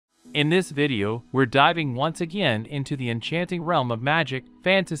In this video, we're diving once again into the enchanting realm of magic,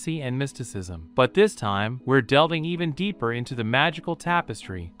 fantasy, and mysticism. But this time, we're delving even deeper into the magical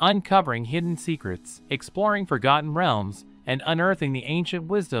tapestry, uncovering hidden secrets, exploring forgotten realms, and unearthing the ancient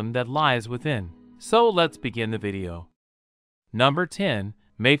wisdom that lies within. So let's begin the video. Number 10.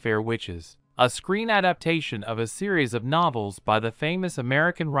 Mayfair Witches. A screen adaptation of a series of novels by the famous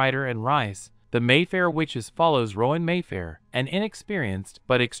American writer Anne Rice, The Mayfair Witches follows Rowan Mayfair, an inexperienced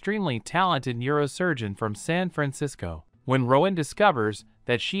but extremely talented neurosurgeon from San Francisco. When Rowan discovers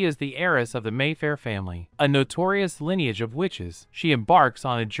that she is the heiress of the Mayfair family, a notorious lineage of witches, she embarks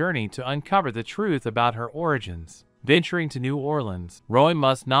on a journey to uncover the truth about her origins. Venturing to New Orleans, Rowan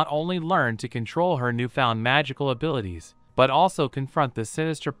must not only learn to control her newfound magical abilities, but also confront the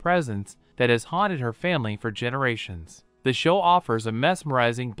sinister presence that has haunted her family for generations. The show offers a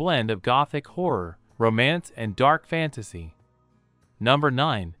mesmerizing blend of gothic horror, romance, and dark fantasy. Number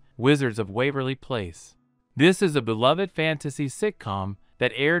 9. Wizards of Waverly Place. This is a beloved fantasy sitcom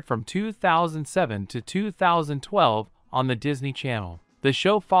that aired from 2007 to 2012 on the Disney Channel. The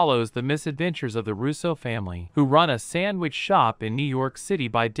show follows the misadventures of the Russo family, who run a sandwich shop in New York City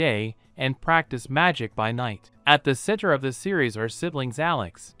by day and practice magic by night. At the center of the series are siblings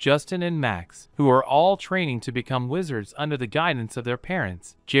Alex, Justin, and Max, who are all training to become wizards under the guidance of their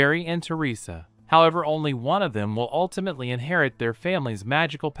parents, Jerry and Teresa. However, only one of them will ultimately inherit their family's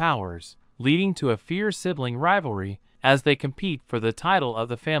magical powers, leading to a fierce sibling rivalry as they compete for the title of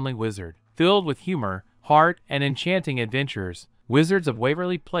the family wizard. Filled with humor, heart, and enchanting adventures, Wizards of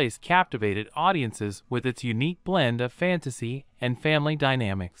Waverly Place captivated audiences with its unique blend of fantasy and family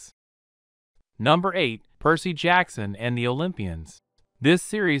dynamics. Number 8. Percy Jackson and the Olympians. This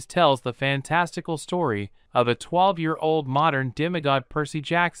series tells the fantastical story of a 12-year-old modern demigod Percy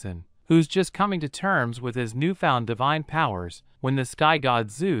Jackson, who's just coming to terms with his newfound divine powers when the sky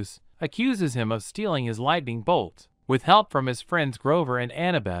god Zeus accuses him of stealing his lightning bolt. With help from his friends Grover and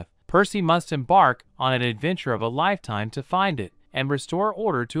Annabeth, Percy must embark on an adventure of a lifetime to find it and restore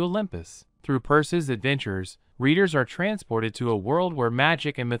order to Olympus. Through Percy's adventures, readers are transported to a world where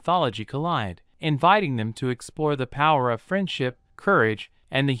magic and mythology collide, inviting them to explore the power of friendship, courage,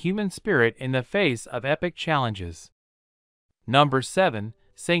 and the human spirit in the face of epic challenges. Number 7.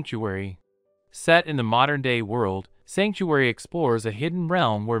 Sanctuary. Set in the modern-day world, Sanctuary explores a hidden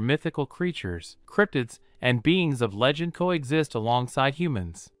realm where mythical creatures, cryptids, and beings of legend coexist alongside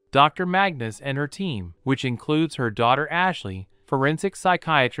humans. Dr. Magnus and her team, which includes her daughter Ashley, forensic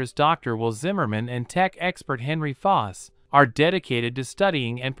psychiatrist Dr. Will Zimmerman, and tech expert Henry Foss, are dedicated to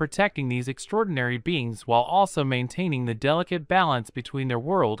studying and protecting these extraordinary beings while also maintaining the delicate balance between their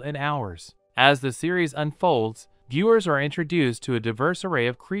world and ours. As the series unfolds, viewers are introduced to a diverse array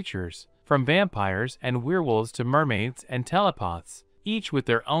of creatures, from vampires and werewolves to mermaids and telepaths, each with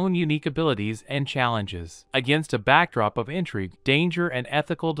their own unique abilities and challenges. Against a backdrop of intrigue, danger, and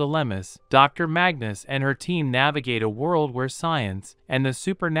ethical dilemmas, Dr. Magnus and her team navigate a world where science and the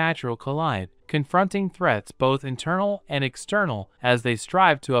supernatural collide, confronting threats both internal and external as they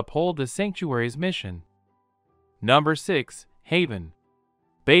strive to uphold the Sanctuary's mission. Number 6. Haven.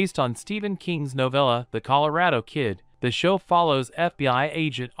 Based on Stephen King's novella The Colorado Kid, the show follows FBI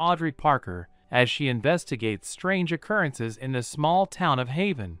agent Audrey Parker as she investigates strange occurrences in the small town of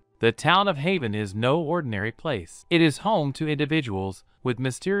Haven. The town of Haven is no ordinary place. It is home to individuals with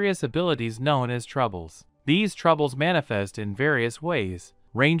mysterious abilities known as troubles. These troubles manifest in various ways,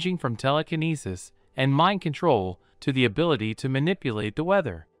 ranging from telekinesis and mind control to the ability to manipulate the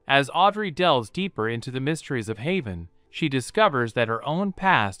weather. As Audrey delves deeper into the mysteries of Haven, she discovers that her own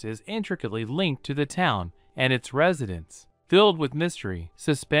past is intricately linked to the town and its residents. Filled with mystery,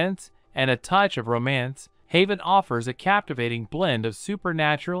 suspense, and a touch of romance, Haven offers a captivating blend of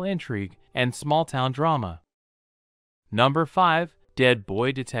supernatural intrigue and small-town drama. Number 5. Dead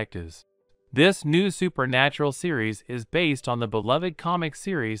Boy Detectives. This new supernatural series is based on the beloved comic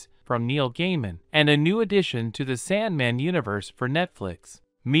series from Neil Gaiman and a new addition to the Sandman universe for Netflix.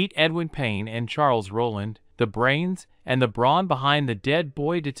 Meet Edwin Payne and Charles Rowland, the brains and the brawn behind the Dead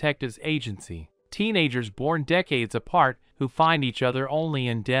Boy Detectives agency. Teenagers born decades apart who find each other only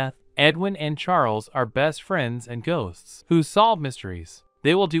in death, Edwin and Charles are best friends and ghosts who solve mysteries.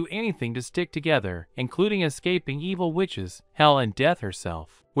 They will do anything to stick together, including escaping evil witches, hell, and death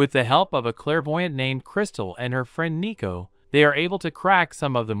herself. With the help of a clairvoyant named Crystal and her friend Nico, they are able to crack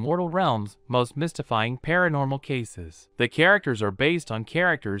some of the mortal realm's most mystifying paranormal cases. The characters are based on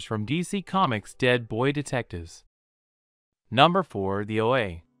characters from DC Comics' Dead Boy Detectives. Number 4. The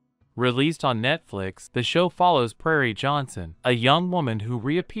OA. Released on Netflix, the show follows Prairie Johnson, a young woman who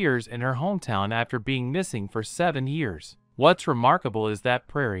reappears in her hometown after being missing for 7 years. What's remarkable is that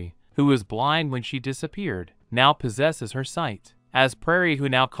Prairie, who was blind when she disappeared, now possesses her sight. As Prairie, who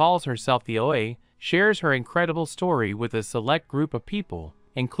now calls herself the OA, shares her incredible story with a select group of people,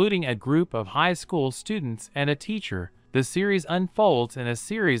 including a group of high school students and a teacher, the series unfolds in a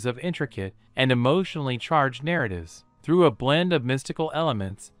series of intricate and emotionally charged narratives. Through a blend of mystical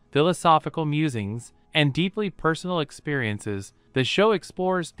elements, philosophical musings, and deeply personal experiences, the show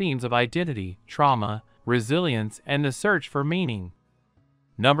explores themes of identity, trauma, resilience, and the search for meaning.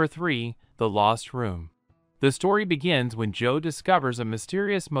 Number 3. The Lost Room. The story begins when Joe discovers a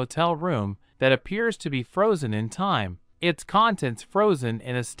mysterious motel room that appears to be frozen in time, its contents frozen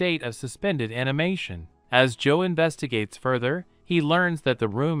in a state of suspended animation. As Joe investigates further, he learns that the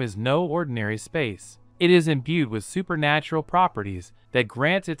room is no ordinary space. It is imbued with supernatural properties that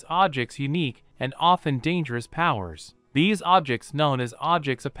grant its objects unique and often dangerous powers. These objects, known as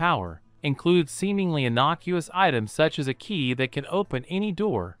objects of power, include seemingly innocuous items such as a key that can open any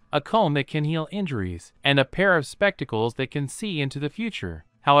door, a comb that can heal injuries, and a pair of spectacles that can see into the future.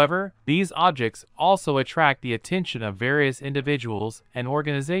 However, these objects also attract the attention of various individuals and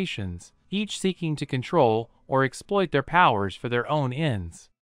organizations, each seeking to control or exploit their powers for their own ends.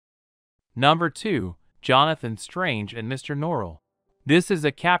 Number 2. Jonathan Strange and Mr. Norrell. This is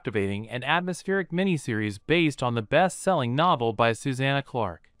a captivating and atmospheric miniseries based on the best-selling novel by Susanna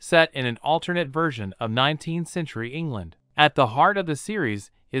Clarke, set in an alternate version of 19th century England. At the heart of the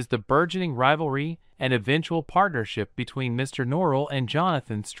series is the burgeoning rivalry and eventual partnership between Mr. Norrell and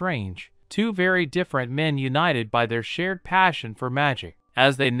Jonathan Strange, two very different men united by their shared passion for magic.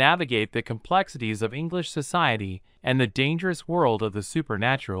 As they navigate the complexities of English society and the dangerous world of the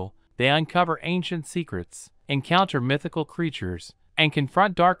supernatural, they uncover ancient secrets, encounter mythical creatures, and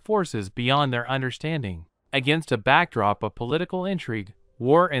confront dark forces beyond their understanding. Against a backdrop of political intrigue,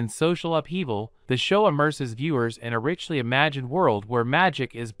 war, and social upheaval, the show immerses viewers in a richly imagined world where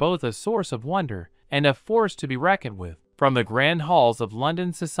magic is both a source of wonder and a force to be reckoned with. From the grand halls of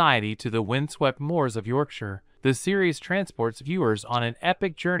London society to the windswept moors of Yorkshire, the series transports viewers on an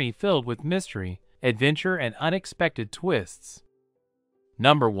epic journey filled with mystery, adventure, and unexpected twists.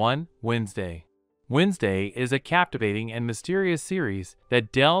 Number 1. Wednesday. Wednesday is a captivating and mysterious series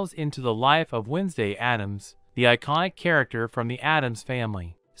that delves into the life of Wednesday Addams, the iconic character from the Addams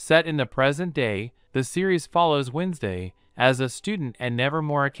family. Set in the present day, the series follows Wednesday as a student at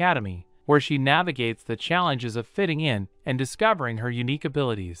Nevermore Academy, where she navigates the challenges of fitting in and discovering her unique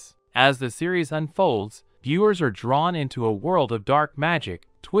abilities. As the series unfolds, viewers are drawn into a world of dark magic,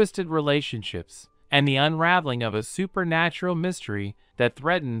 twisted relationships, and the unraveling of a supernatural mystery that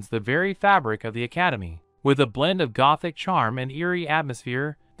threatens the very fabric of the Academy. With a blend of gothic charm and eerie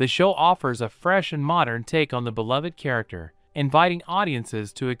atmosphere, the show offers a fresh and modern take on the beloved character, inviting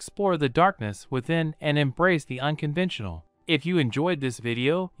audiences to explore the darkness within and embrace the unconventional. If you enjoyed this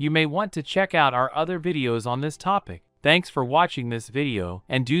video, you may want to check out our other videos on this topic. Thanks for watching this video,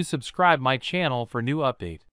 and do subscribe my channel for new updates.